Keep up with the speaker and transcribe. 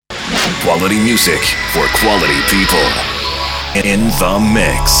Quality music for quality people. In the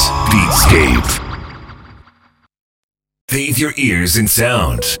mix, Beatscape. Bathe your ears in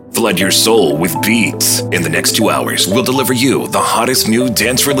sound. Flood your soul with beats. In the next 2 hours, we'll deliver you the hottest new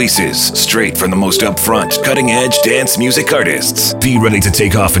dance releases, straight from the most upfront, cutting-edge dance music artists. Be ready to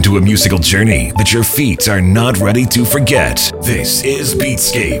take off into a musical journey that your feet are not ready to forget. This is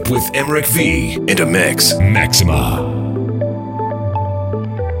Beatscape with Emmerich V. and a mix, Maxima.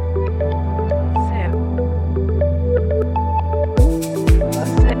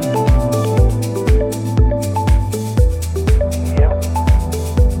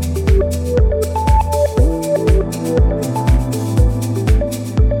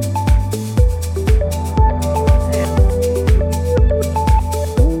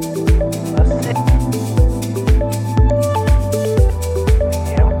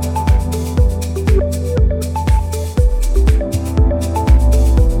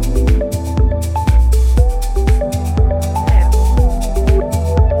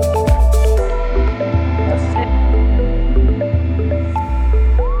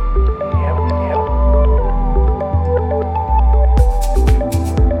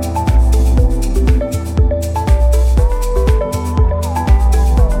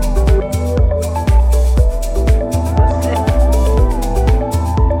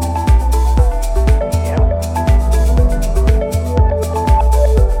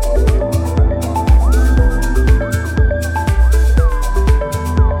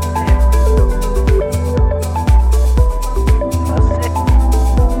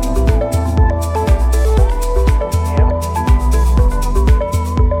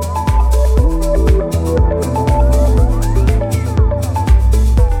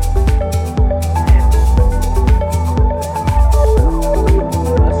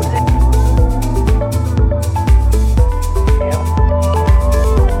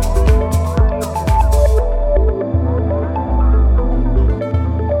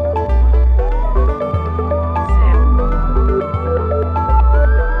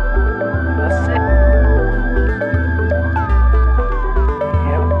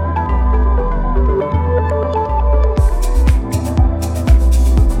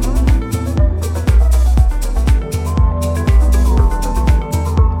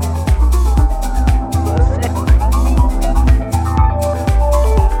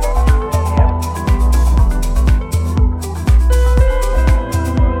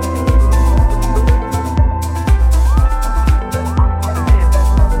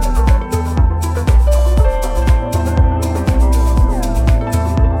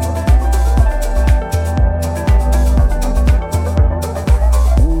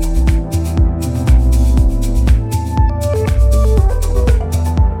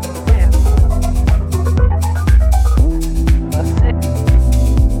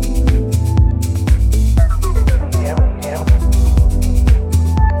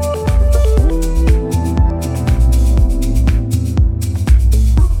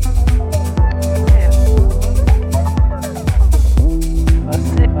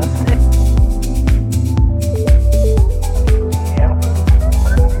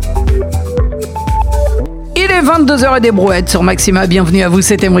 est 22h et des brouettes sur Maxima. Bienvenue à vous,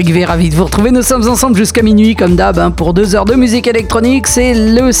 c'est Emmerich V, ravi de vous retrouver. Nous sommes ensemble jusqu'à minuit, comme d'hab, pour 2 heures de musique électronique. C'est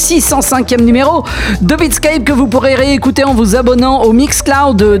le 605e numéro de Beatscape que vous pourrez réécouter en vous abonnant au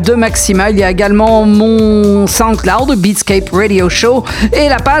Mixcloud de Maxima. Il y a également mon Soundcloud, Beatscape Radio Show, et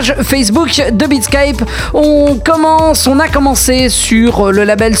la page Facebook de Beatscape. On a commencé sur le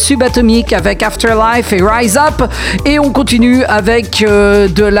label Subatomic avec Afterlife et Rise Up, et on continue avec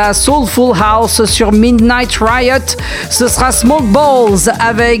de la Soulful House sur Midnight Riot. Ce sera Smoke Balls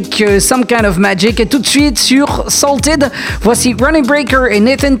avec Some Kind of Magic, et tout de suite sur Salted, voici Running Breaker et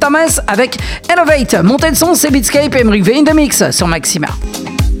Nathan Thomas avec Innovate. Montez le son, c'est Beatscape, Emmerich V in the mix sur Maxima.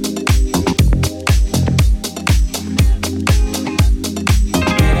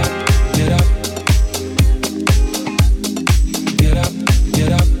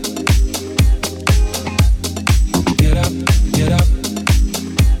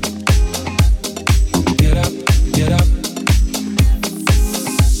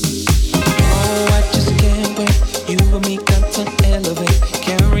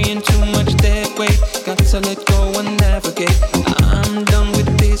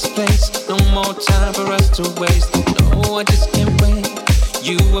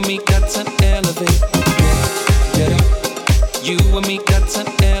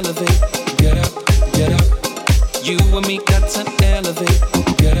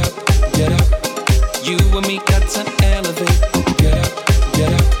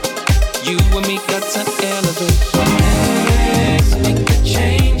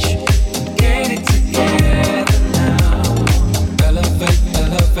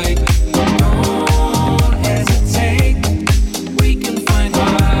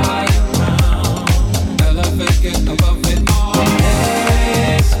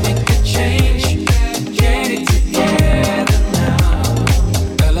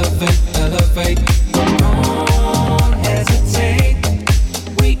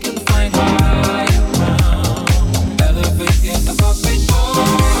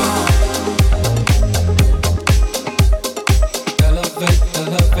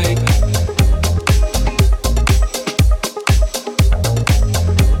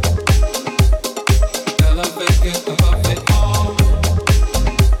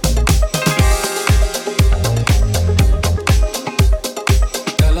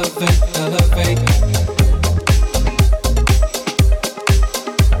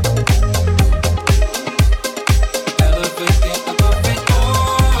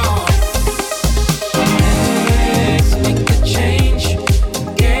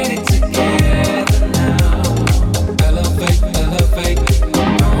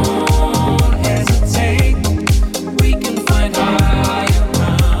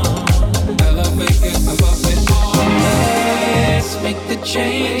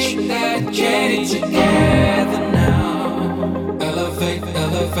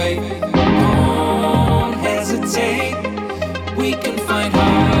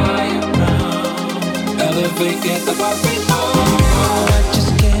 elevate, get above it. Oh, I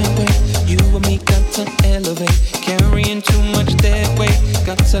just can't wait. You and me got to elevate. Carrying too much dead weight.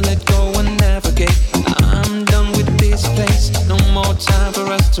 Got to let go and navigate. I'm done with this place. No more time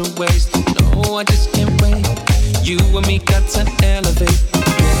for us to waste. No, I just can't wait. You and me got to elevate.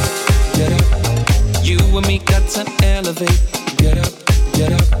 Get up. You and me got to elevate. Get up,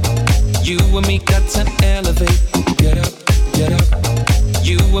 get up. You and me got to elevate. Get up, get up.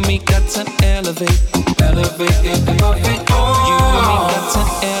 You and me got to elevate. Elevate, get above it. You and me got to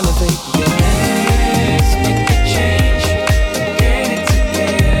elevate. Yes, make a change. Get it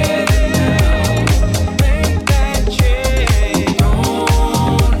together now. Make that change.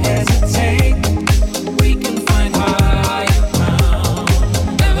 Don't hesitate. We can find higher ground.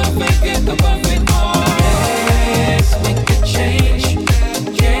 Elevate, get above it. Yes, make a change.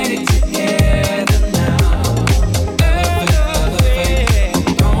 Get it together now. Elevate, elevate.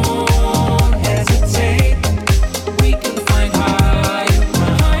 Don't hesitate. We can find higher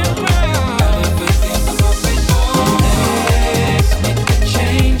ground. Elevate, get above it. Yes, make a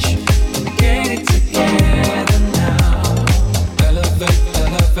change. Get it together now. Elevate,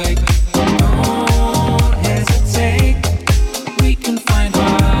 elevate. Don't hesitate. We can find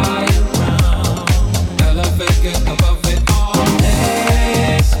higher ground. Elevate, get above it.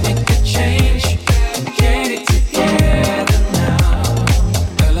 Let's make a change. Get it together now.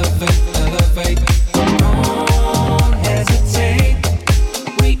 Elevate, elevate. Don't hesitate.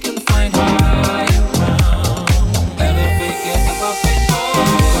 We can find higher ground. Elevate, get above it.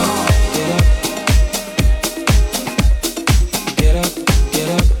 Get up, get up. Get up, get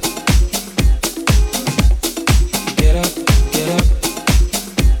up. Get up, get up.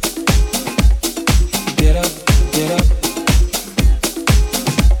 Get up, get up.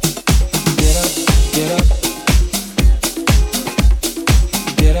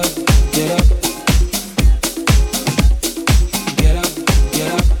 Get up, get up. Get up, get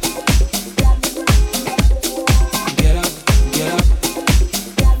up. Get up, get up.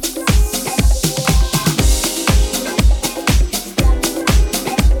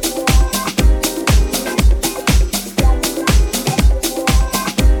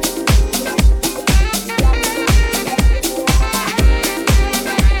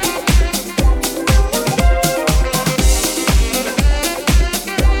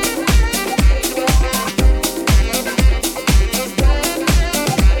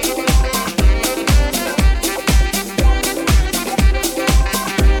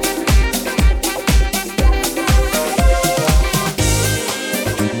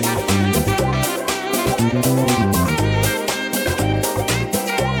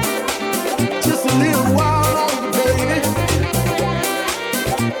 Just a little while longer, baby.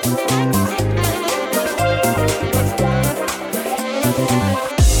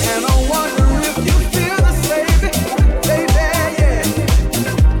 And I wonder if you feel the same, baby, yeah.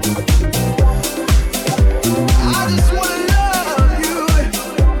 I just wanna love you.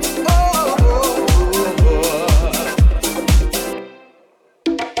 Oh.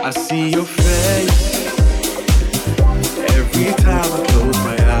 I see your face every time I close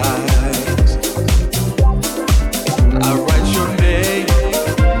my eyes. I write your name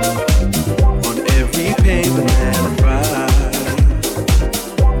on every paper that I write.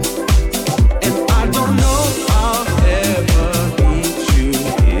 And I don't know I'll ever meet you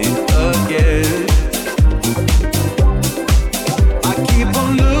here again. I keep on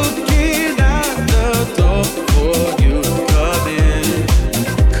looking at the door for you to come in.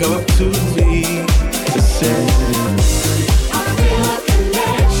 Come up to me and say, I feel a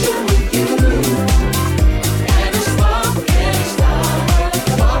connection with you, and it's love can't stop.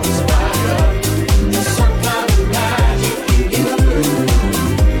 Always right up. There's some kind of magic in you,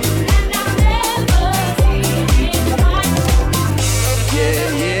 and I've never seen it like yeah,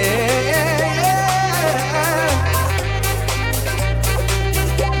 yeah.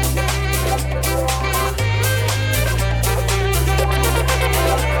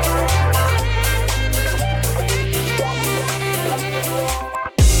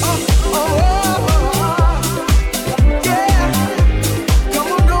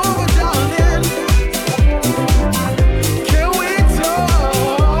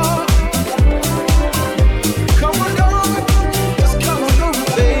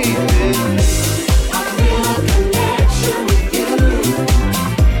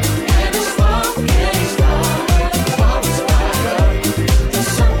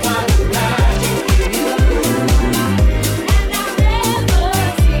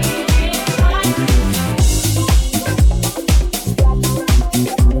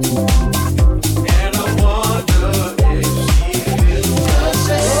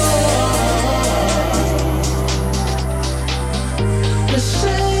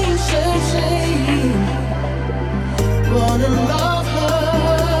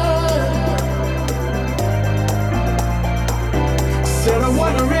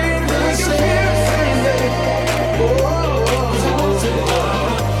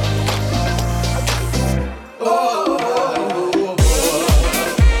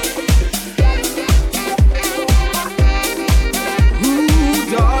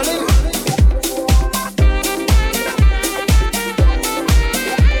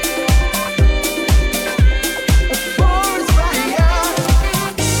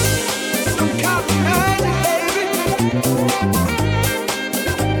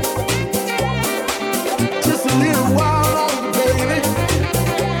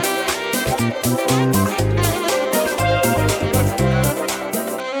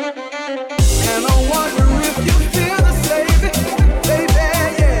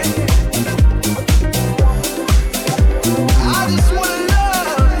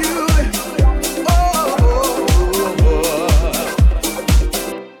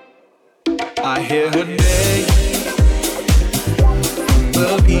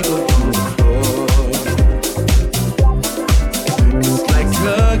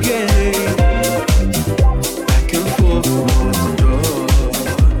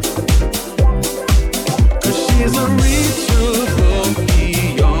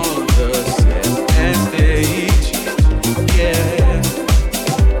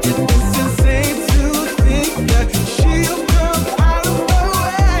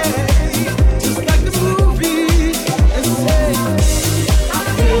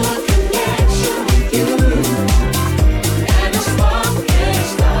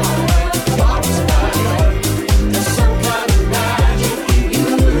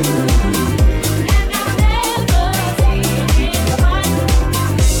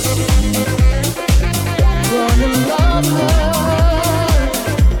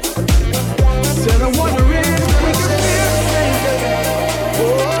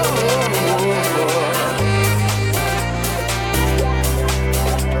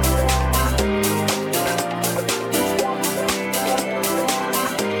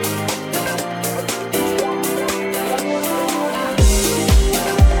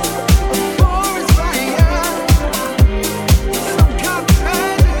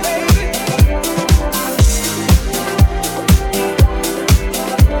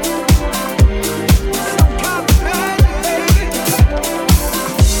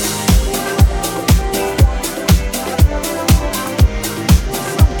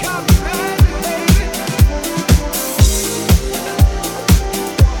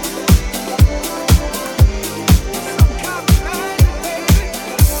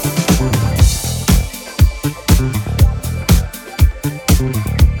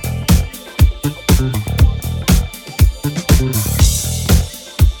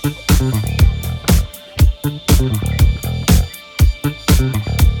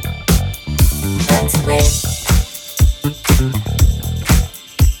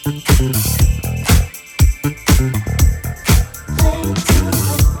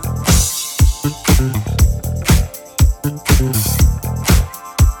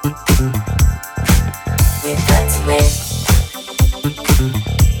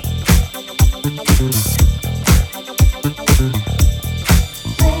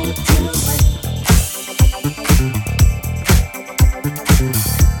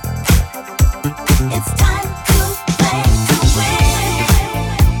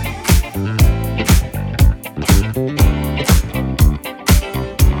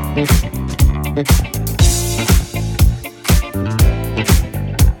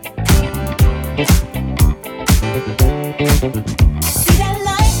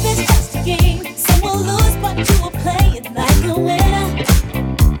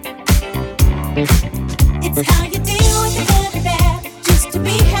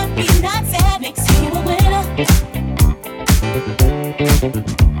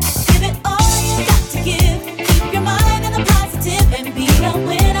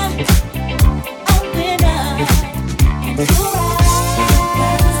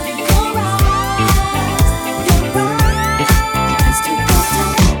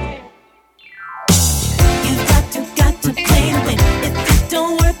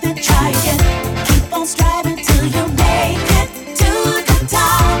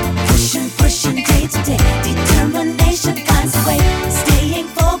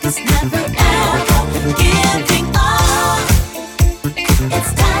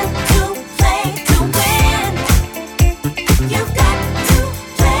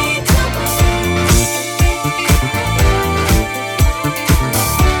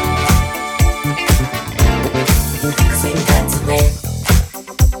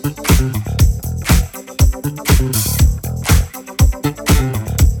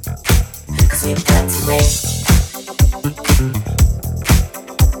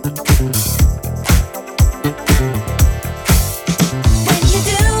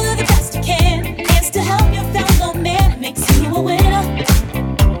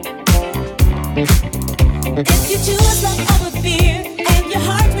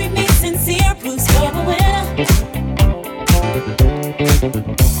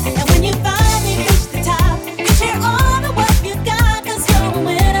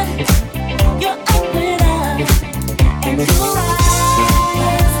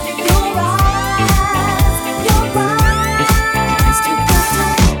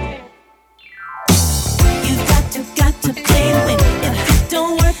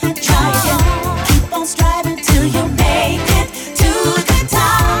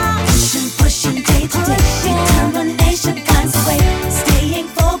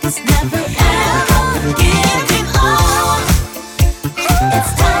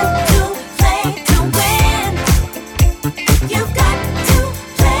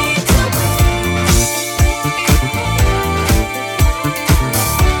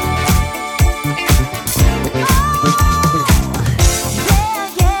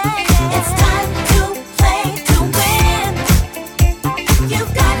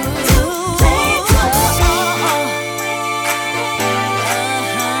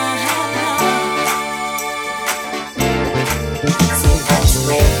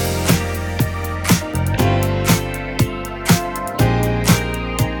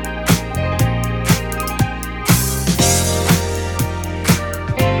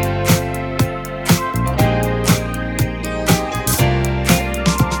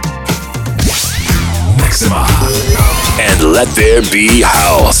 And let there be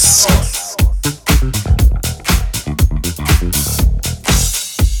house.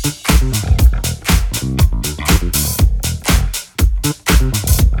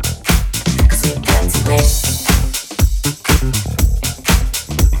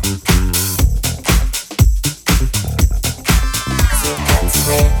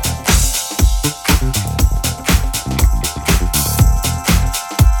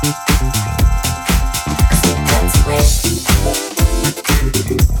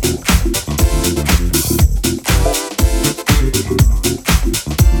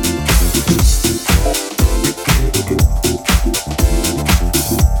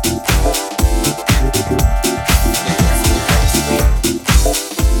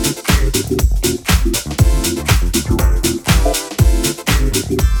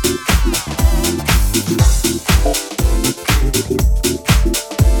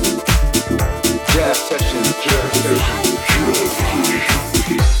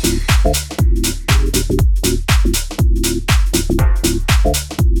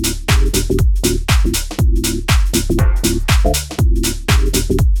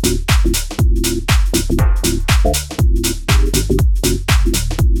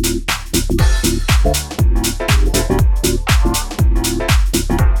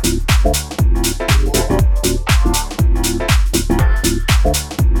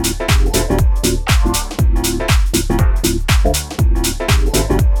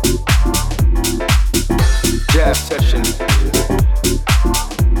 Jazz session.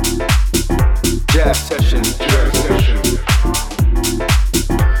 Jazz session.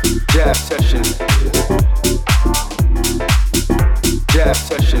 Jazz session. Jazz session. Jazz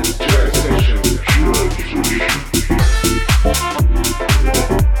session.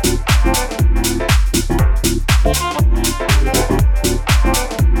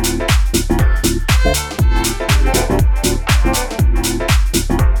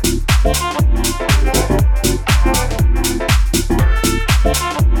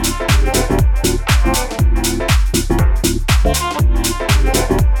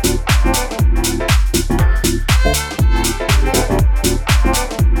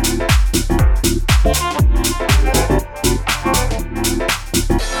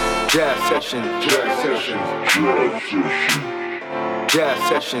 Jazz session. Jazz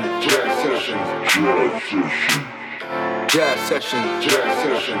session, jazz session, jazz session, jazz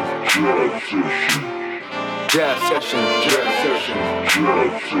session, jazz session, jazz session, jazz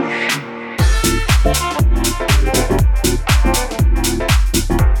session.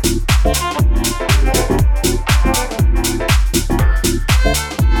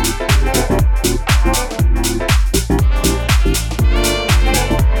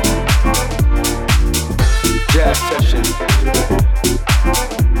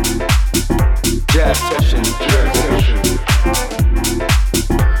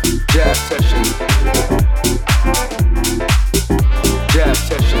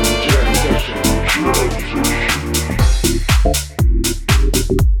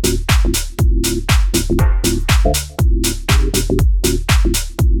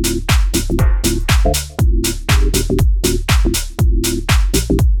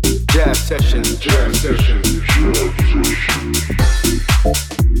 Jazz session. Jazz session.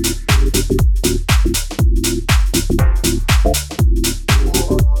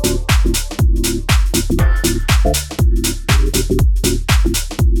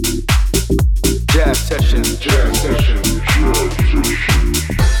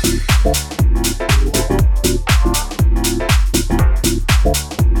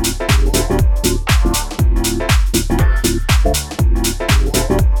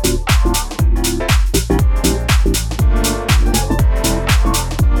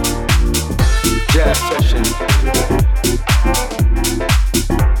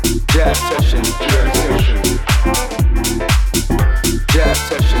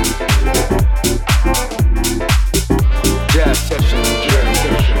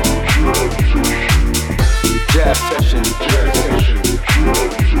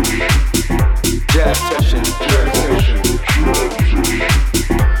 Jazz session.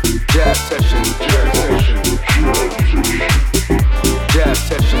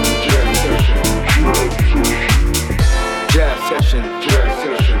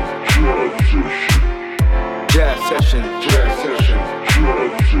 Jazz session. Jazz session.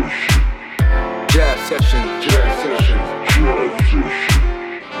 Jazz session.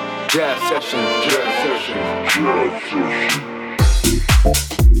 Jazz session. Jazz session.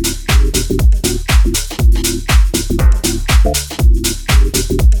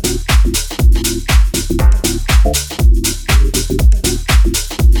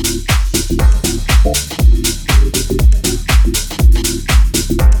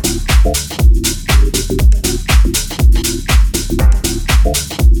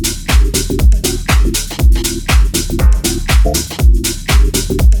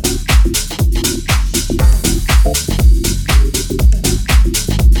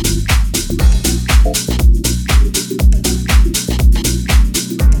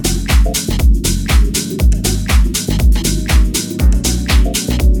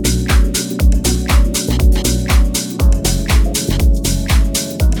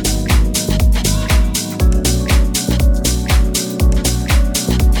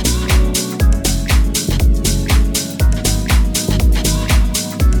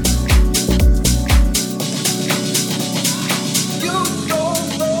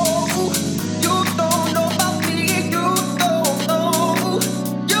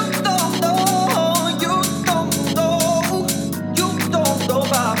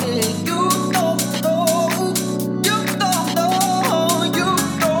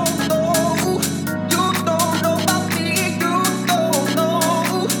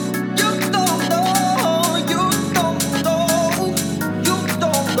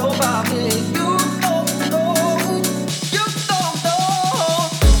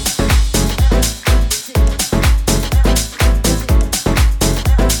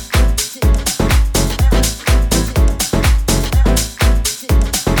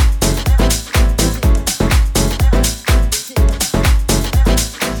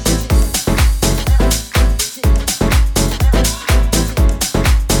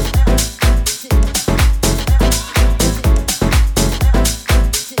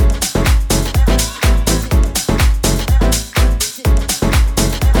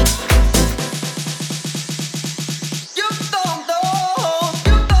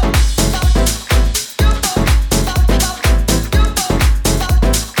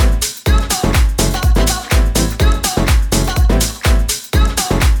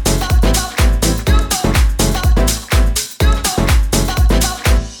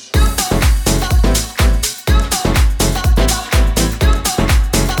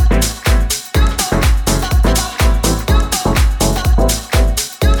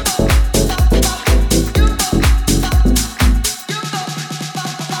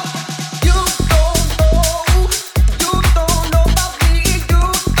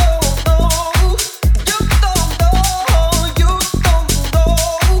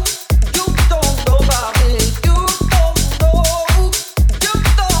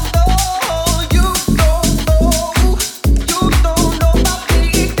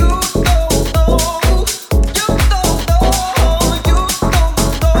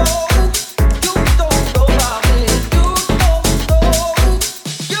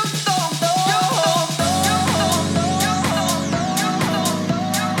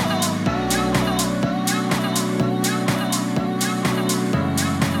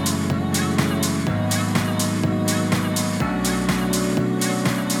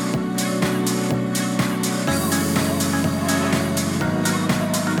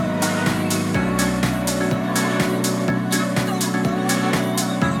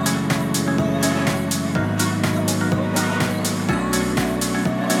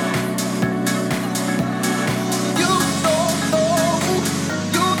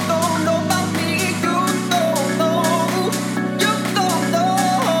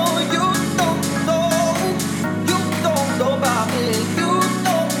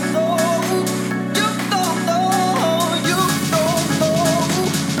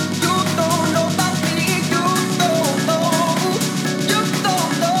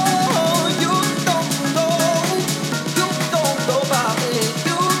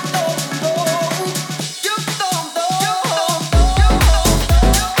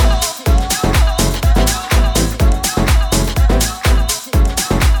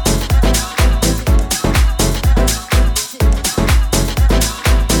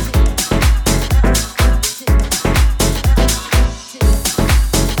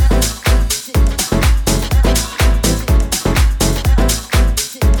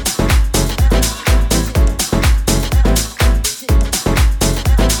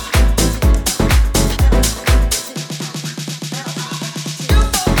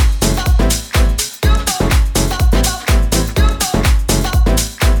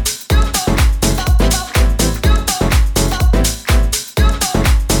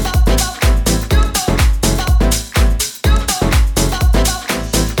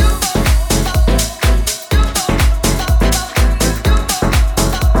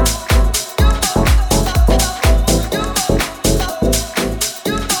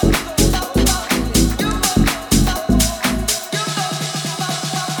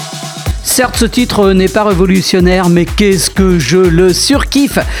 Certes, ce titre n'est pas révolutionnaire, mais qu'est-ce que je le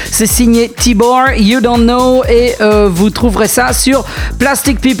surkiffe. C'est signé T-Bor, You Don't Know, et vous trouverez ça sur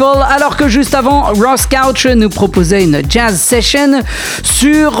Plastik People. Alors que juste avant, Ross Couch nous proposait une jazz session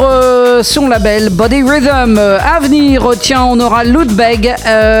sur son label Body Rhythm. À venir, tiens, on aura Lootbeg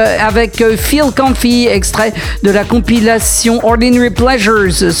avec Feel Comfy, extrait de la compilation Ordinary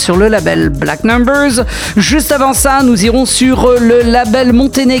Pleasures sur le label Black Numbers. Juste avant ça, nous irons sur le label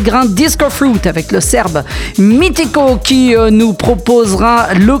monténégrin Disco Fruit avec le serbe Mitiko qui nous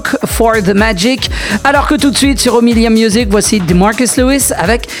proposera Look for the Magic. Alors que tout de suite sur Ohmelya Music, voici Demarkus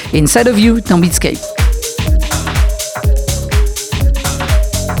avec Inside of You dans Beatscape.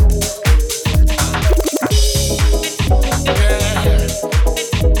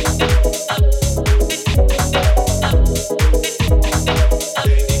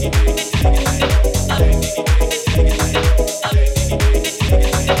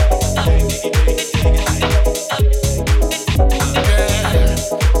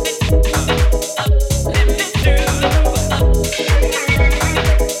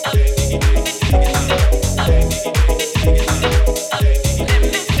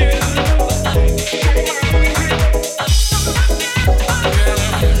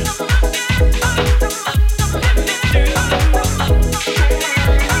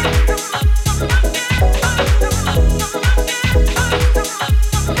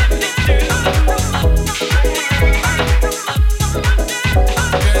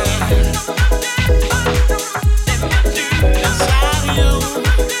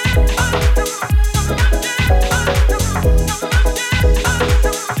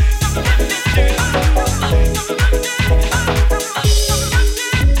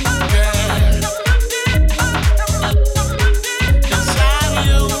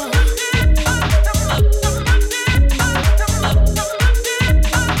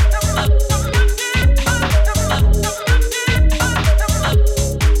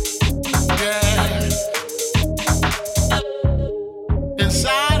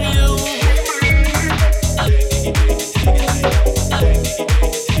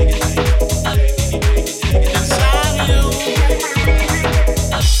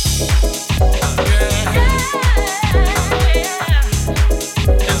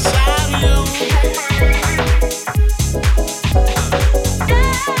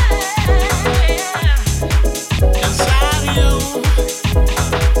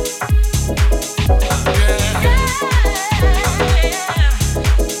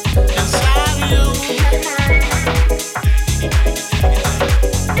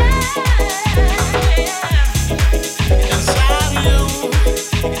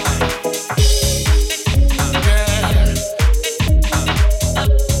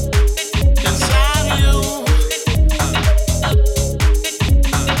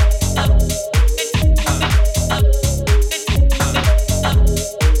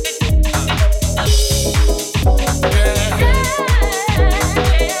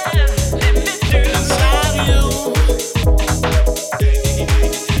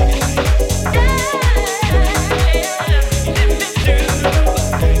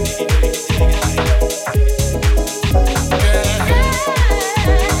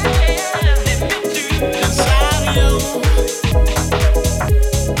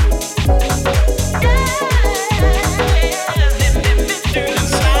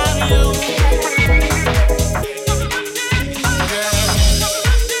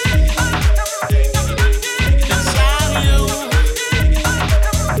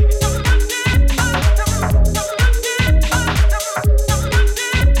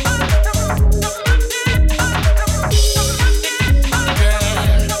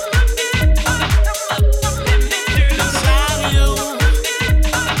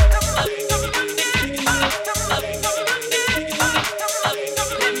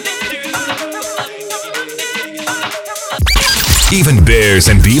 Even bears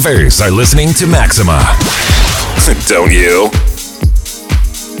and beavers are listening to Maxima. Don't you?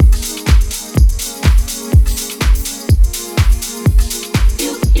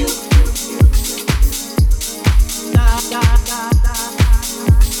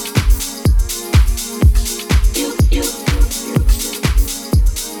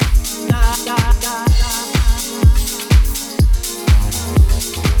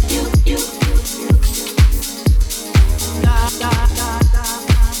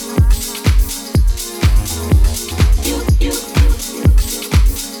 You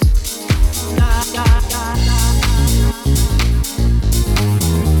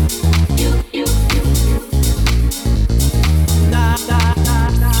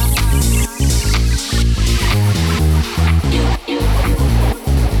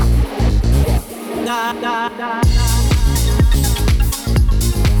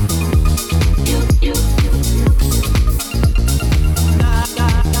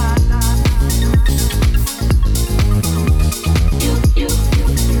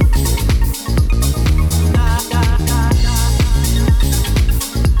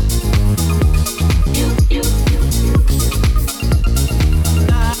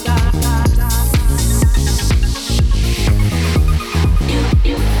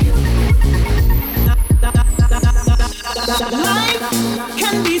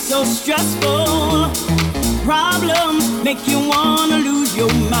so stressful. Problems make you wanna lose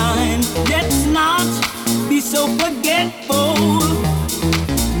your mind. Let's not be so forgetful.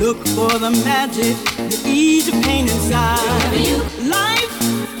 Look for the magic to ease your pain inside. Life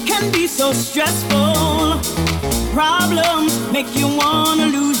can be so stressful. Problems make you wanna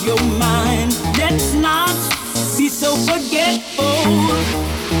lose your mind. Let's not be so forgetful.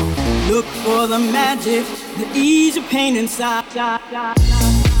 Look for the magic to ease your pain inside.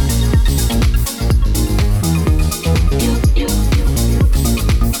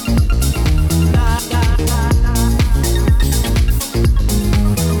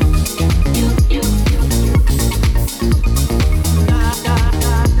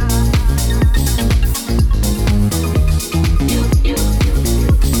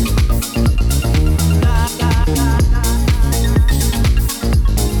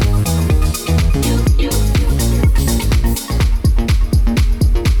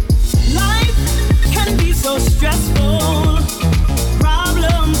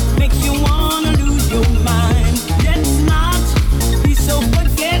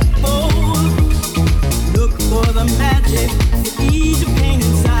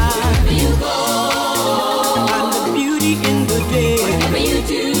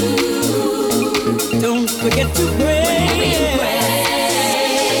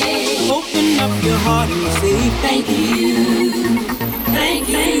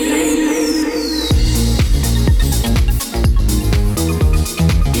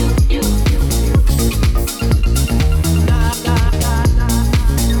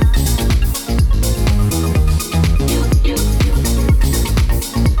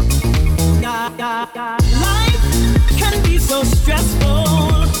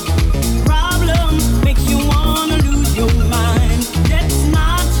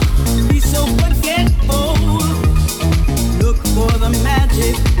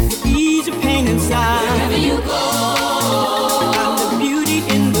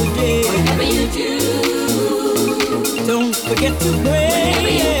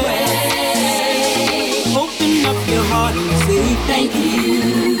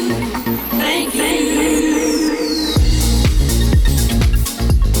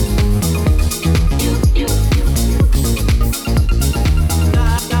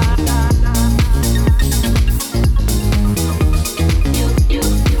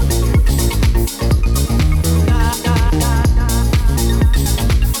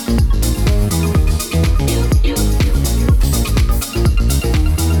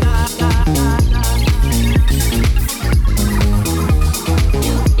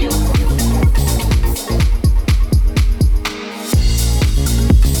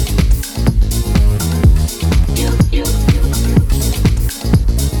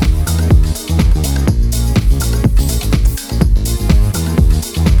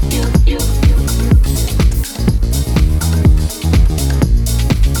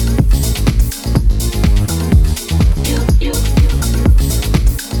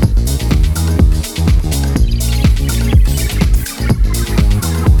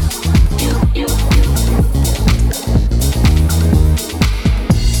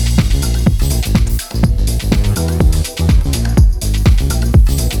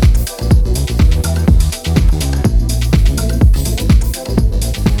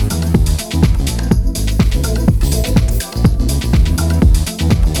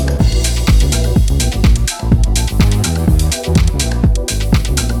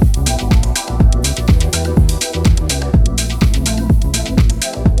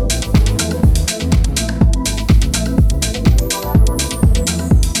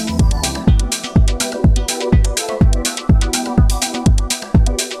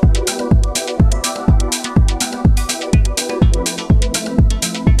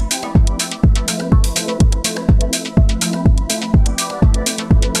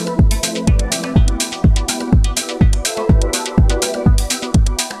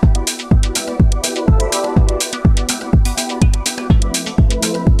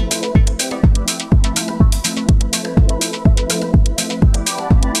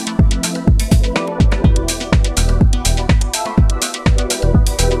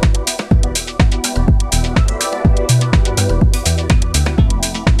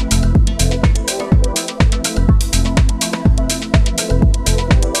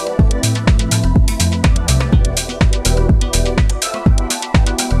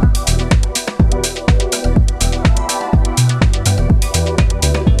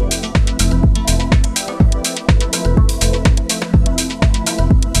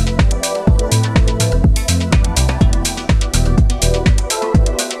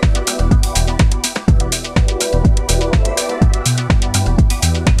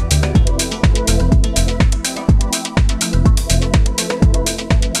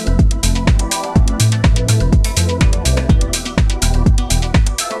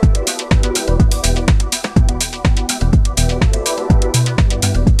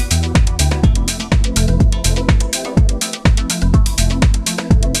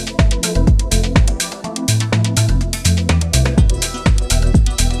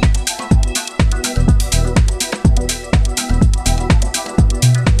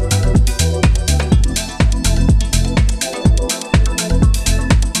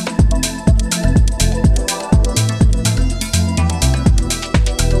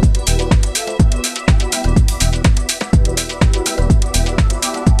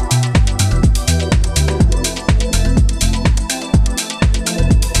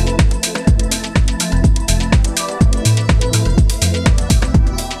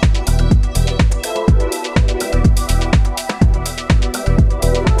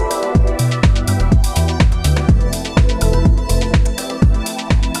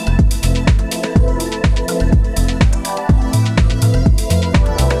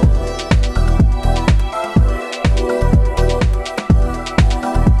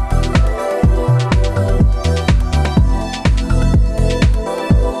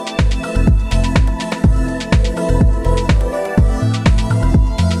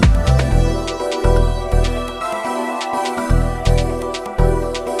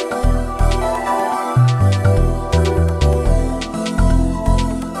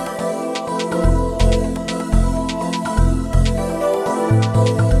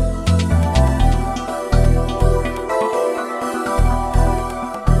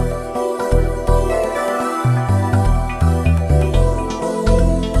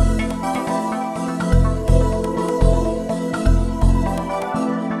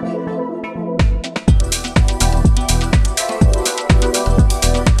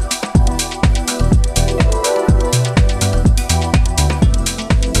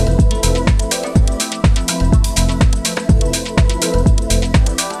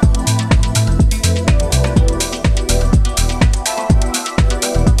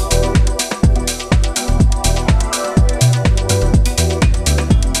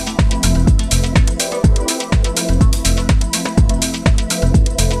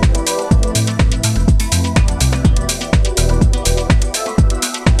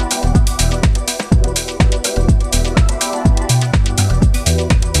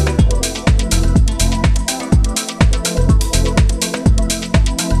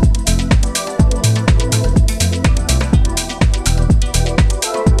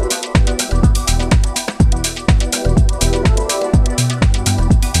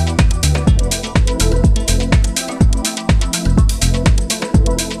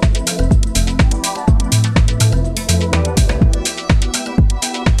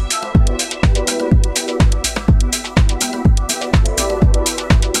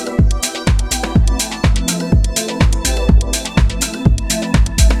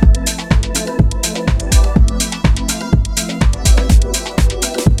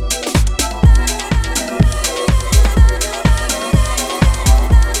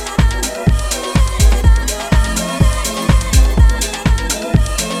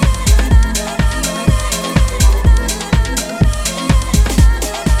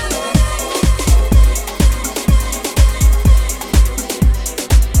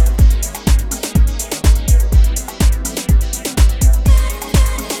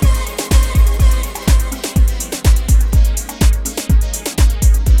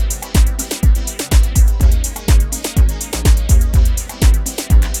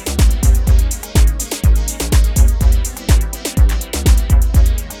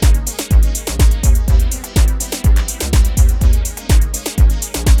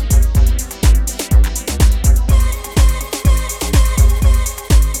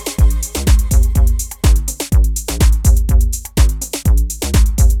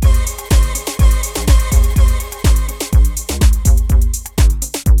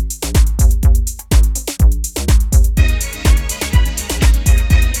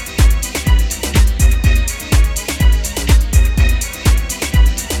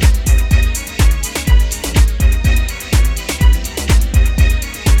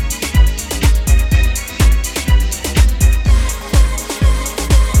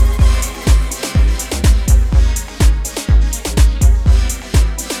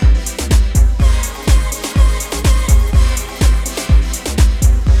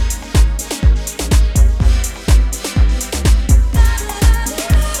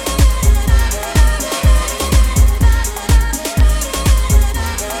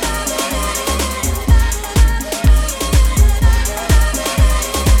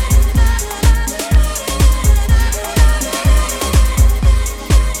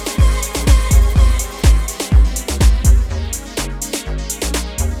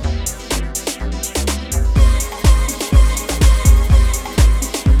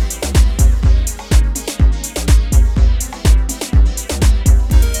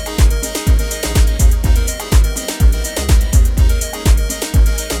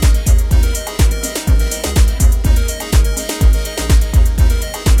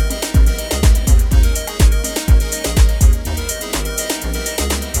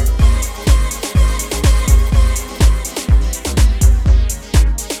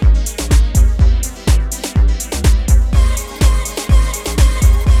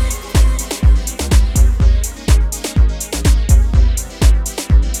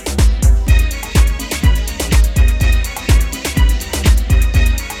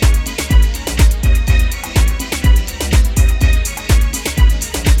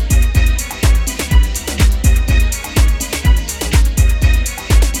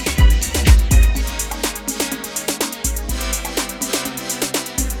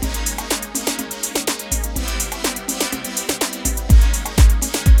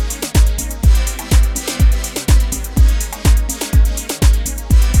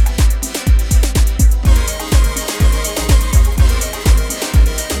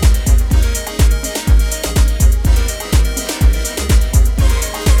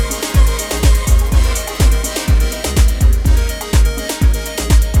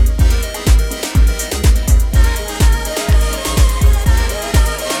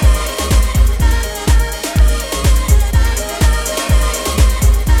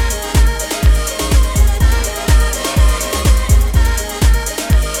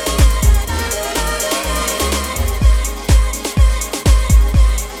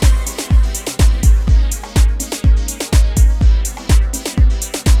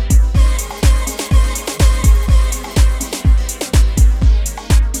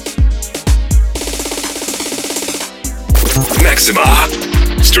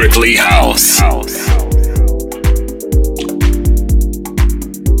 Maxima. Strictly house.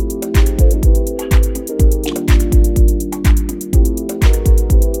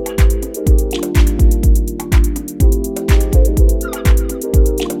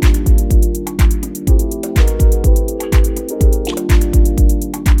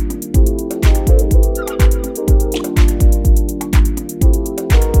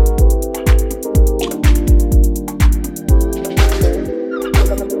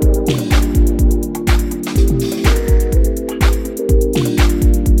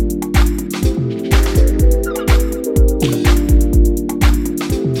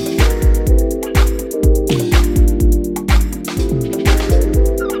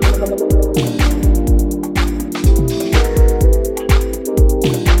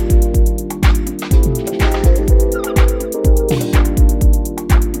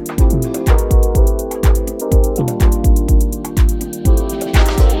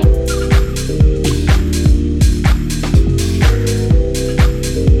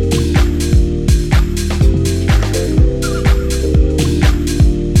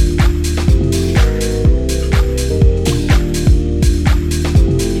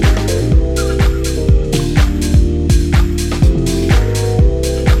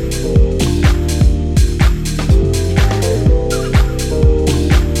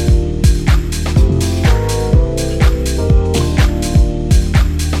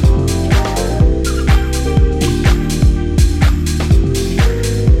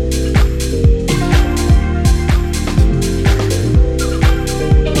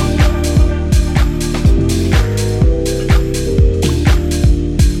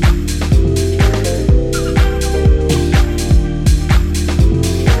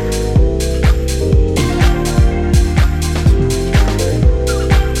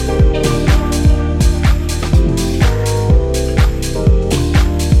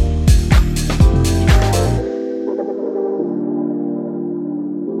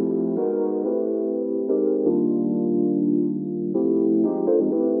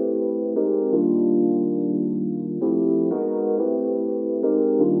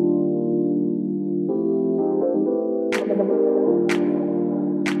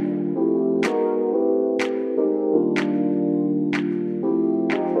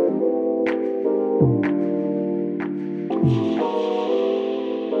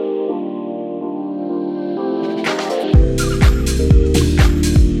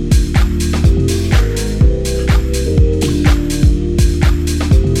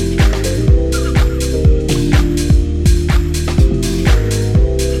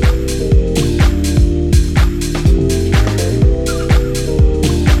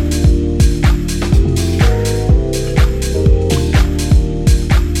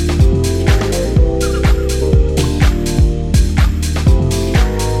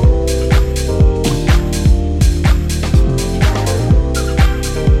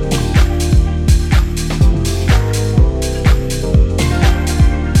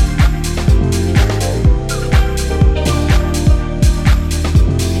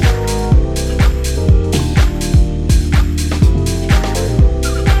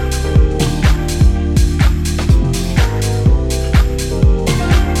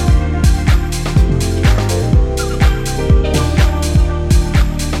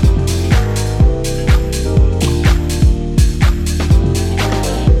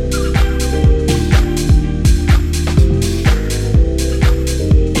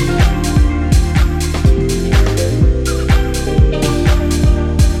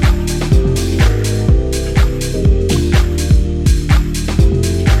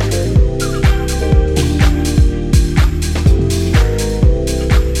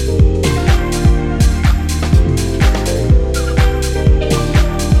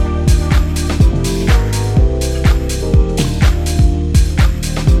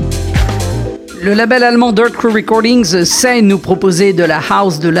 Le label allemand Dirt Crew Recordings sait nous proposer de la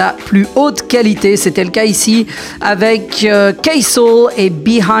house de la plus haute qualité. C'était le cas ici avec KaySoul et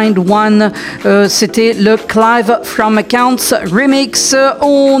Behind One. C'était le Clive From Accounts Remix.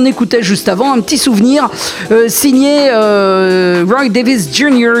 On écoutait juste avant un petit souvenir signé Roy Davis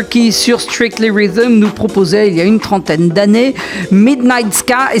Jr. qui sur Strictly Rhythm nous proposait il y a une trentaine d'années Midnight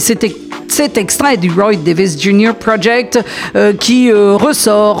Ska, et c'était cet extrait du Roy Davis Jr. Project qui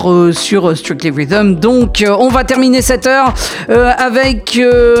ressort sur Strictly Rhythm. Donc on va terminer cette heure avec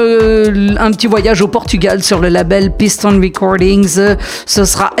un petit voyage au Portugal sur le label Piston Recordings. Ce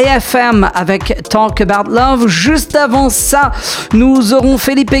sera AFM avec Talk About Love. Juste avant ça, nous aurons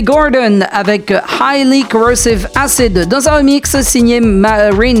Felipe Gordon avec Highly Corrosive Acid dans un remix signé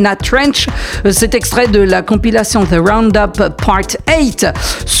Marina Trench. Cet extrait de la compilation The Roundup Part 8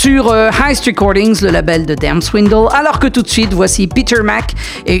 sur Heist Recordings, le label de Damn Swindle. Alors que tout de suite, voici Peter Mac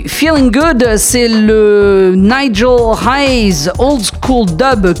et Feeling Good. C'est le Nigel Hayes Old School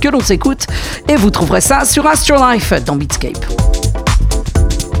Dub que l'on s'écoute et vous trouverez ça sur Astrolife dans Beatscape.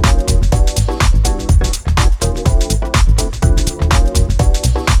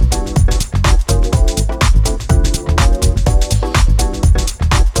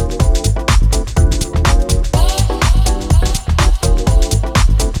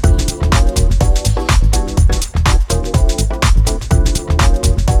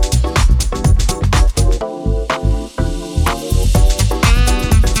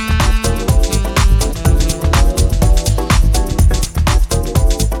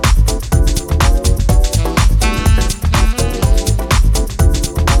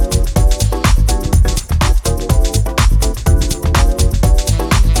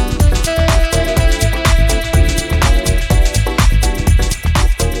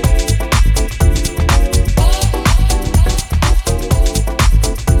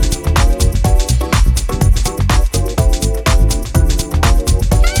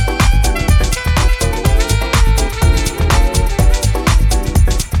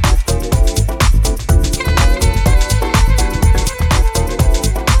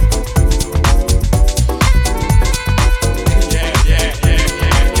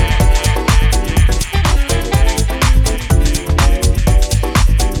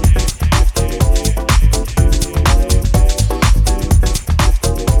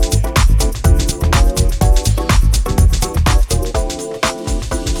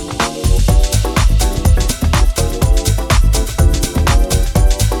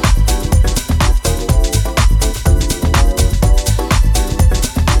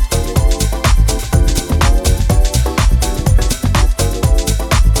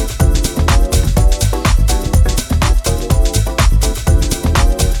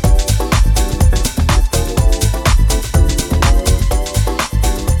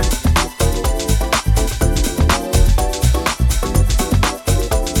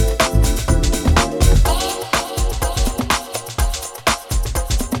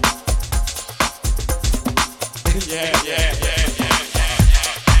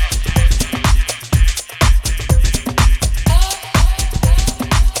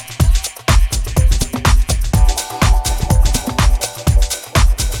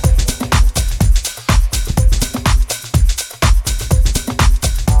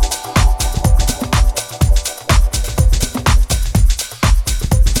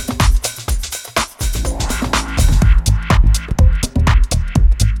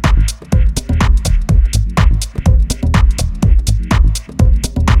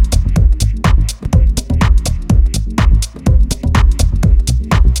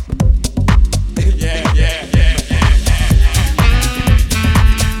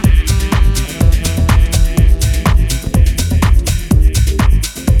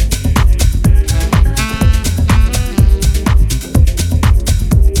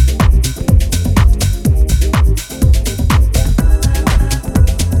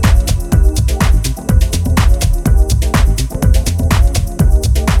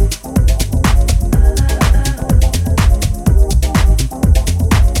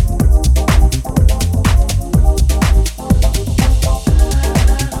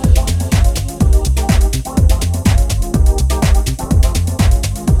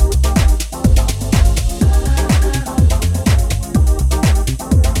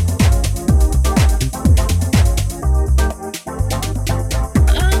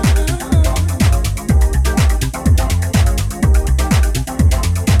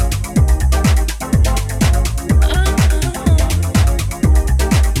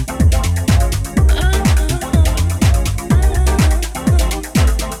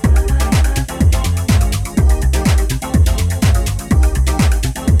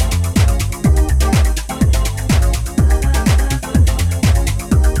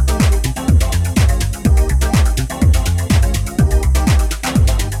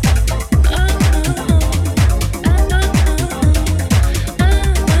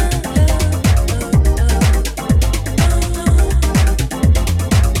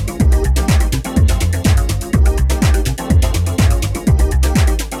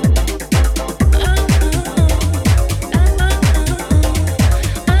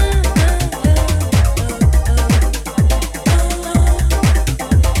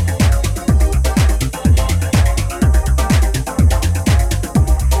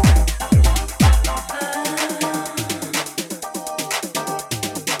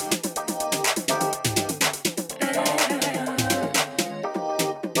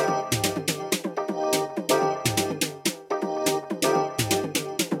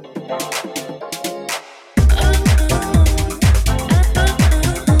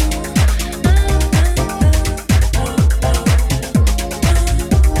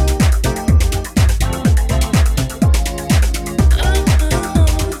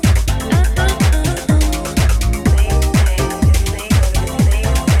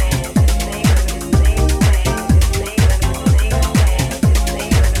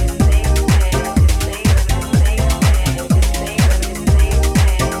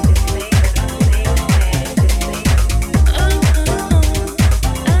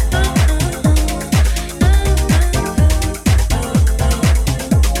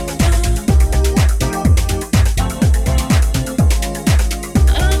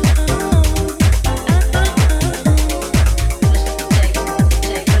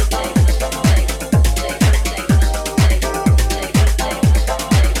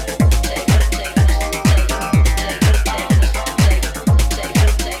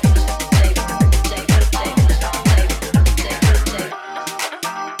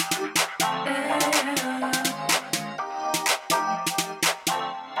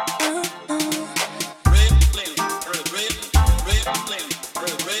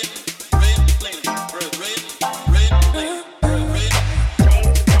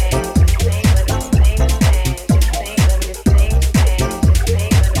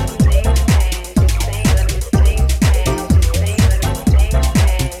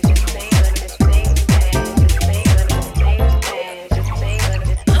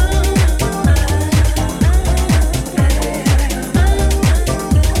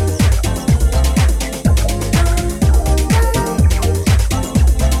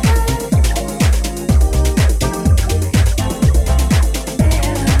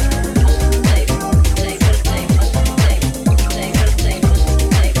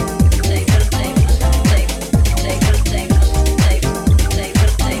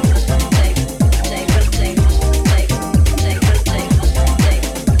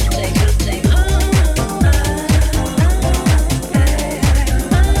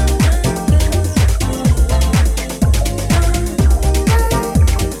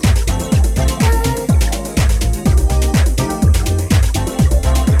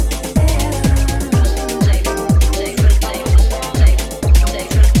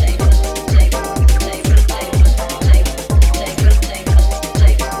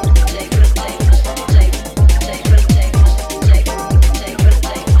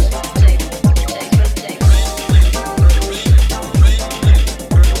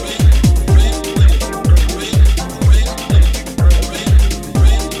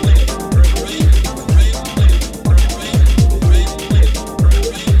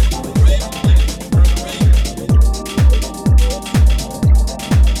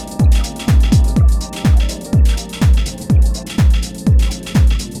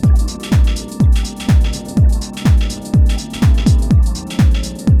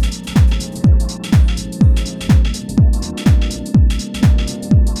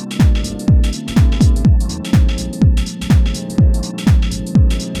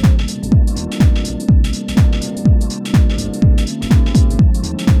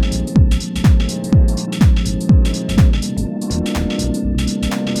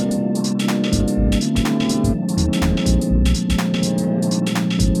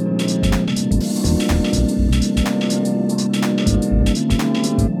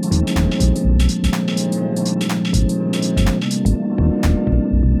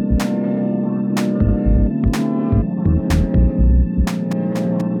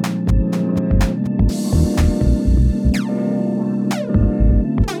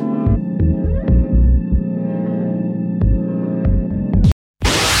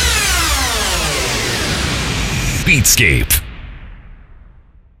 Beatscape.